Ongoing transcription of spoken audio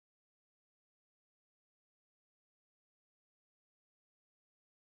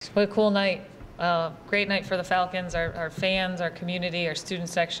What a cool night. Great night for the Falcons, our fans, our community, our student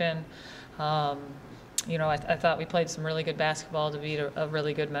section. You know, I thought we played some really good basketball to beat a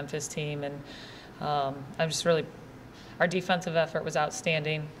really good Memphis team, and I'm just really, our defensive effort was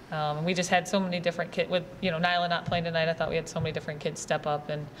outstanding. And we just had so many different kids, with, you know, Nyla not playing tonight, I thought we had so many different kids step up,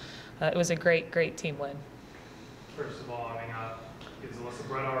 and it was a great, great team win. First of all, I mean, is Alyssa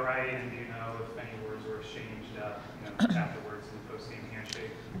Brett all right, and do you know if any words were exchanged, you know, afterwards in the post-game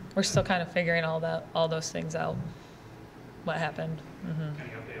handshake? We're still kind of figuring all those things out, what happened. Mm-hmm. Any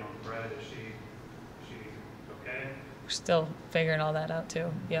update on Brett? Is she okay? We're still figuring all that out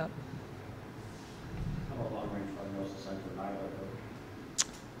too. Yep. How about long-range prognosis on for Nyla,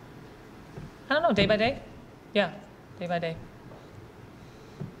 coach? I don't know, day by day. Yeah, day by day.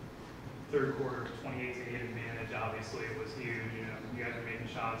 Third quarter, 28-8 advantage. Obviously, it was huge. You know, you guys are making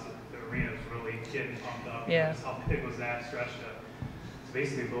shots. The arena was really getting pumped up. Yeah. How big was that stretch to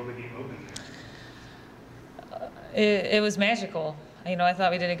basically blow the game open there? It was magical. You know, I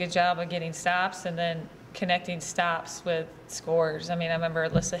thought we did a good job of getting stops and then connecting stops with scores. I mean, I remember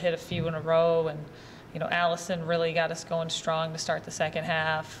Alyssa hit a few in a row, and you know, Allison really got us going strong to start the second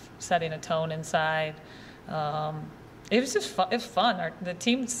half, setting a tone inside. It was just fun. It was fun. The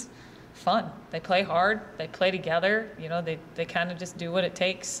team's fun. They play hard. They play together. You know, they kind of just do what it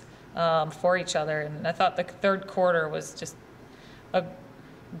takes for each other. And I thought the third quarter was just a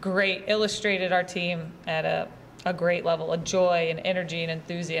great, illustrated our team at a great level, a joy and energy and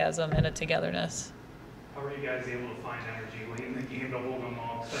enthusiasm and a togetherness. How were you guys able to find energy late in the game to hold them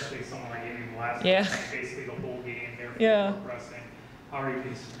all, especially someone like Amy last yeah. night, basically the whole game there for yeah. pressing? How are you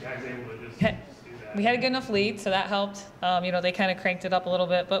guys able to just do that? We had a good enough lead, so that helped. You know, they kind of cranked it up a little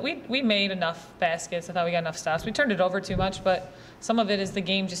bit, but we made enough baskets. I thought we got enough stops. We turned it over too much, but some of it is the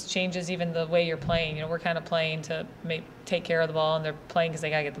game just changes even the way you're playing. You know, we're kind of playing to take care of the ball, and they're playing because they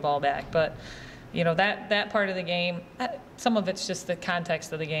got to get the ball back. But, you know, that part of the game, some of it's just the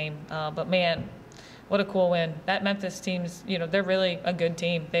context of the game. But, man, what a cool win. That Memphis team's, you know, they're really a good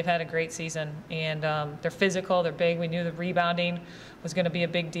team. They've had a great season, and they're physical, they're big. We knew the rebounding was going to be a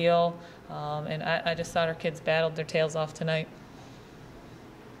big deal, and I just thought our kids battled their tails off tonight.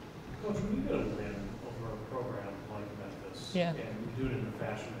 Coach, when you get a win over a program like Memphis, yeah. and you do it in the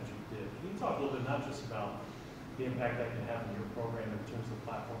fashion that you did, can you talk a little bit not just about the impact that can have on your program in terms of the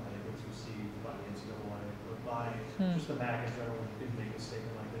platform that it gets received by the NCAA, but by just the MAC in general, when you can make a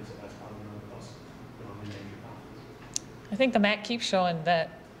statement like this, and that's probably one of the most I think the MAC keeps showing that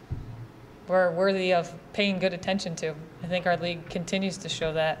we're worthy of paying good attention to. I think our league continues to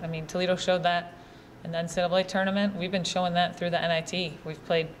show that. I mean, Toledo showed that in the NCAA tournament. We've been showing that through the NIT. We've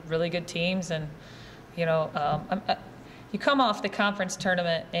played really good teams, and you know, you come off the conference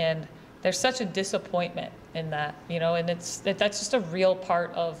tournament, and there's such a disappointment in that, you know, and that's just a real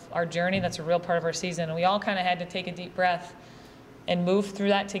part of our journey. That's a real part of our season, and we all kind of had to take a deep breath and move through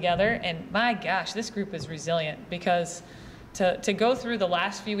that together. And my gosh, this group is resilient, because to go through the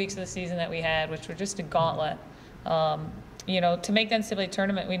last few weeks of the season that we had, which were just a gauntlet, you know, to make the NCAA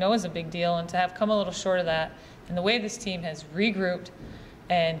tournament we know is a big deal, and to have come a little short of that, and the way this team has regrouped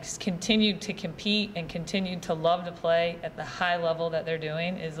and continued to compete and continued to love to play at the high level that they're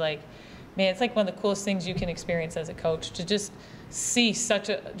doing is like, man, it's like one of the coolest things you can experience as a coach, to just see such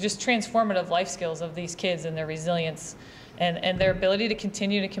just transformative life skills of these kids and their resilience and their ability to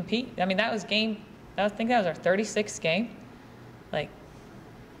continue to compete. I mean, I think that was our 36th game. Like,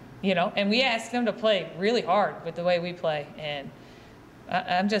 you know, and we asked them to play really hard with the way we play, and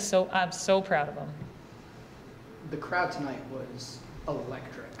I'm so proud of them. The crowd tonight was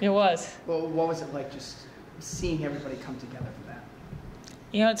electric. It was. Well, what was it like just seeing everybody come together for that?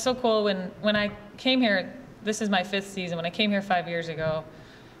 You know, it's so cool. When I came here, this is my 5th season. When I came here 5 years ago,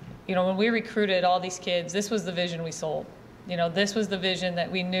 you know, when we recruited all these kids, this was the vision we sold. You know, this was the vision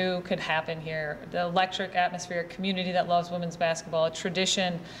that we knew could happen here. The electric atmosphere, a community that loves women's basketball, a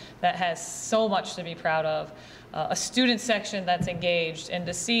tradition that has so much to be proud of, a student section that's engaged, and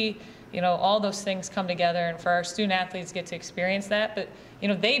to see, you know, all those things come together, and for our student athletes get to experience that. But, you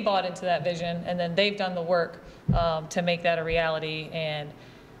know, they bought into that vision, and then they've done the work to make that a reality. And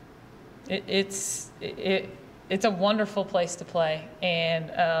it's a wonderful place to play,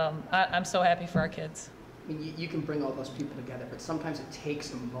 and I'm so happy for our kids. I mean, you can bring all those people together, but sometimes it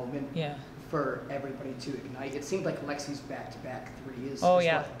takes a moment for everybody to ignite. It seemed like Lexi's back-to-back threes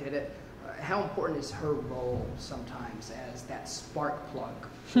what did it. How important is her role sometimes as that spark plug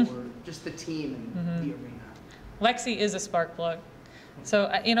for just the team and the arena? Lexi is a spark plug.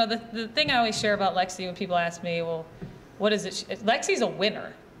 So, you know, the thing I always share about Lexi when people ask me, well, what is it? Lexi's a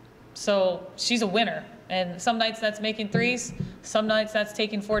winner. So she's a winner. And some nights that's making threes, some nights that's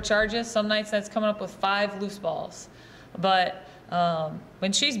taking 4 charges, some nights that's coming up with 5 loose balls. But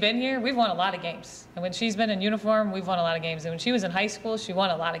when she's been here, we've won a lot of games. And when she's been in uniform, we've won a lot of games. And when she was in high school, she won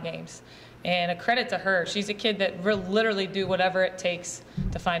a lot of games. And a credit to her. She's a kid that will literally do whatever it takes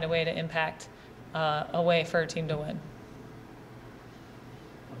to find a way to impact a way for her team to win.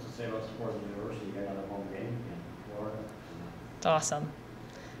 What's it say about sports at the university? You got another home game in Florida? It's awesome.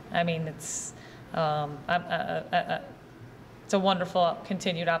 I mean, it's a wonderful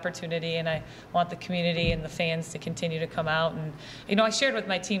continued opportunity, and I want the community and the fans to continue to come out. And, you know, I shared with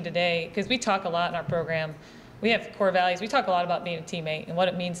my team today, because we talk a lot in our program. We have core values. We talk a lot about being a teammate and what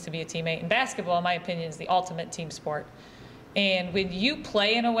it means to be a teammate. And basketball, in my opinion, is the ultimate team sport. And when you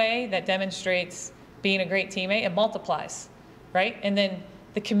play in a way that demonstrates being a great teammate, it multiplies, right? And then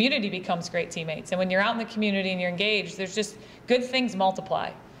the community becomes great teammates. And when you're out in the community and you're engaged, there's just good things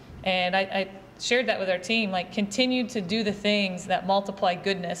multiply. And I shared that with our team, like continue to do the things that multiply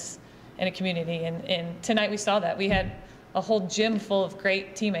goodness in a community. And tonight we saw that. We had a whole gym full of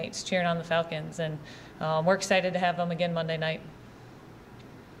great teammates cheering on the Falcons. And we're excited to have them again Monday night.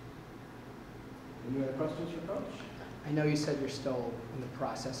 Any other questions for Coach? I know you said you're still in the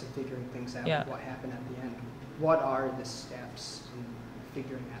process of figuring things out, Yeah. what happened at the end. What are the steps in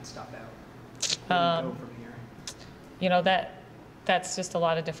figuring that stuff out? Where do you go from here? You know, that's just a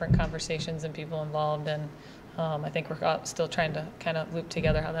lot of different conversations and people involved. And I think we're still trying to kind of loop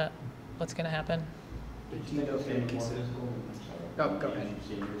together what's going to happen. Did you know if they were more physical? Oh, go ahead.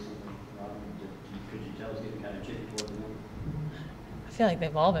 Could you tell us getting kind of chippy toward the end? I feel like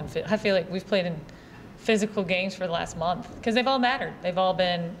they've all been I feel like we've played in physical games for the last month because they've all mattered. They've all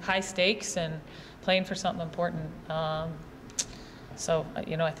been high stakes and playing for something important. So,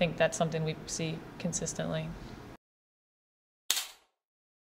 you know, I think that's something we see consistently.